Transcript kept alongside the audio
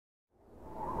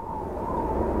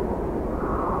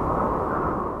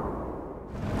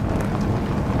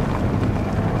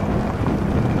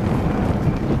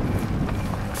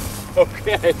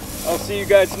Okay, I'll see you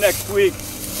guys next week.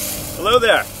 Hello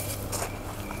there.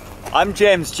 I'm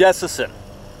James Jessesson.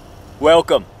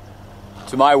 Welcome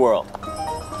to my world.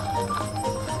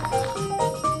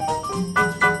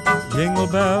 Jingle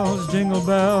bells,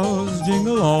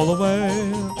 jingle all the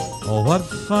way. Oh, what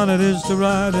fun it is to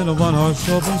ride in a one-horse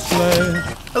open sleigh.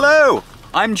 Hello,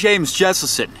 I'm James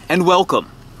Jessesson, and welcome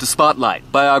to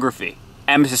Spotlight Biography.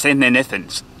 James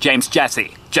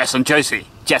Jesse, Jesson Josie,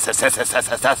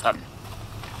 Jessesson.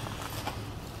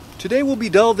 Today we'll be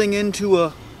delving into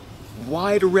a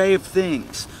wide array of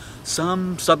things.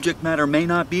 Some subject matter may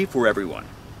not be for everyone.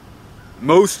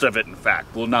 Most of it, in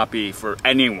fact, will not be for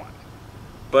anyone.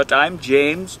 But I'm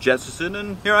James Jessesson,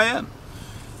 and here I am.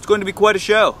 It's going to be quite a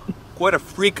show. Quite a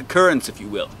freak occurrence, if you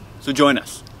will. So join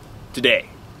us today.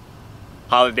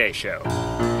 Holiday show.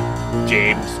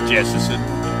 James Jessesson,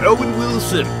 Owen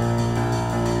Wilson,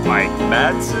 Mike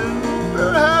Madsen,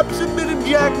 perhaps a bit of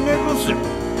Jack Nicholson.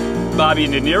 Bobby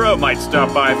and DeNiro might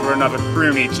stop by for another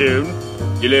croony tune.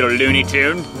 You little Looney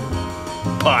Tune.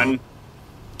 Pun.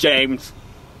 James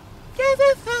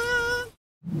Jessesson.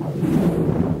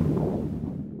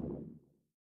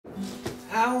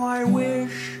 How I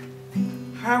wish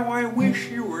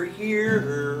you were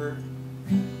here.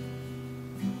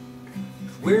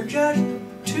 We're just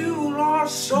two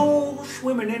lost souls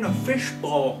swimming in a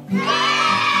fishbowl. Yeah,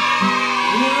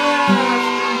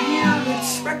 it's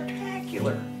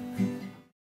spectacular.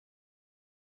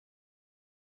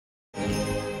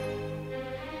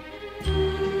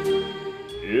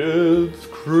 It's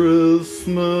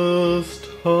Christmas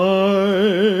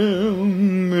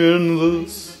time in the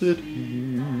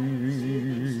city.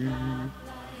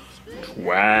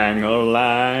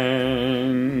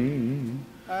 Twang-a-lang,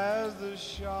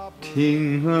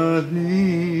 ting-a-ling,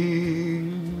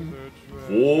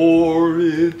 for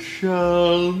it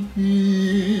shall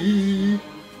be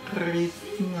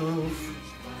Christmas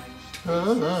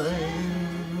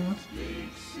time.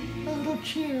 And a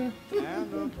cheer.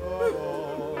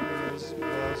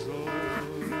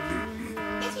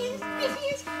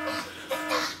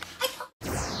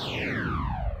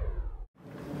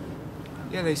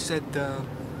 Yeah, they said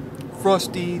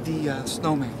Frosty the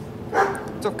Snowman.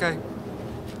 It's okay.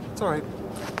 It's alright.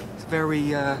 It's a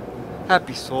very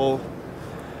happy soul.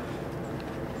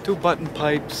 2 button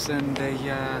pipes and a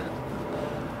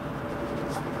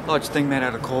large thing made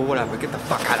out of coal. Whatever. Get the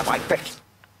fuck out of my face.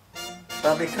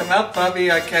 Bobby, come out,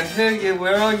 Bobby. I can't hear you.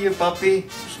 Where are you, Bobby?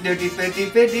 Snooty bitty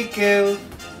bitty coo.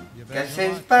 Guess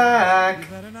who's back?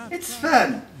 It's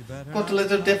Sven. Got a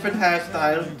little different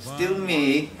hairstyle. Still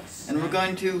me. And we're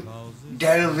going to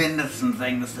delve into some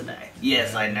things today.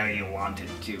 Yes, I know you wanted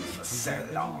to for so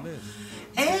long.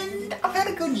 And I've had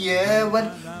a good year,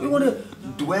 but we want to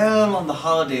dwell on the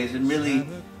holidays and really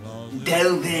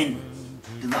delve in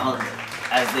to the holidays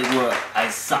as they were,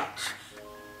 as such.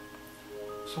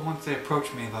 So once they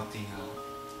approached me about the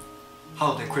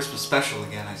holiday Christmas special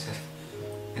again, I said,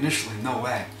 initially, no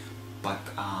way. But,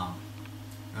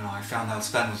 you know, I found out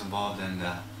Sven was involved, and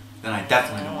then I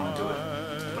definitely didn't want to do it.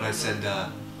 But I said,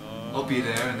 I'll be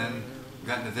there, and then we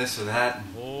got into this or that.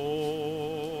 And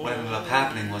what ended up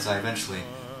happening was I eventually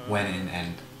went in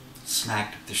and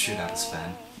smacked the shit out of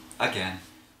Sven. Again.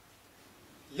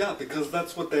 Yeah, because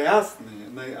that's what they asked me,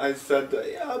 and I said,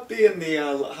 yeah, I'll be in the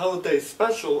holiday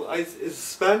special. Is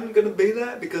Sven gonna be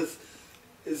there? Because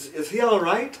is he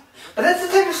alright? But that's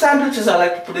the type of sandwiches I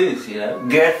like to produce, you know?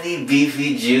 Girthy,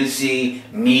 beefy, juicy,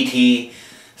 meaty,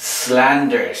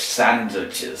 slanderous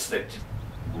sandwiches that...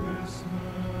 No,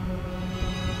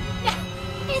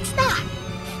 it's not.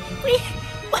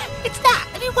 It's not.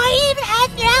 I mean, why even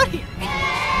have me out here?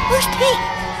 Who's Pete?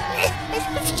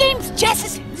 It's James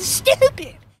Jessesson. It's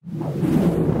stupid.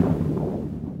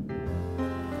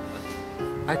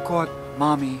 I caught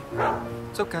Mommy,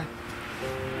 it's okay,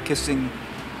 kissing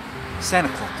Santa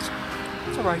Claus.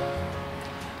 It's alright.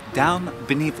 Down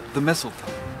beneath the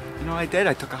mistletoe. You know what I did?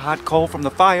 I took a hot coal from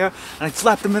the fire and I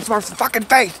slapped him in his fucking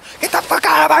face. Get the fuck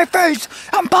out of my face!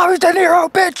 I'm Bobby DeNiro,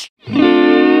 bitch!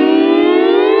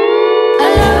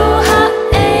 Aloha,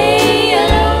 ay,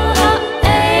 aloha,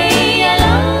 ay,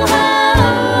 aloha,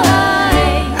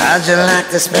 ay. How'd you like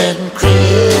to spend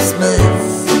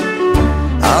Christmas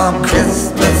on Christmas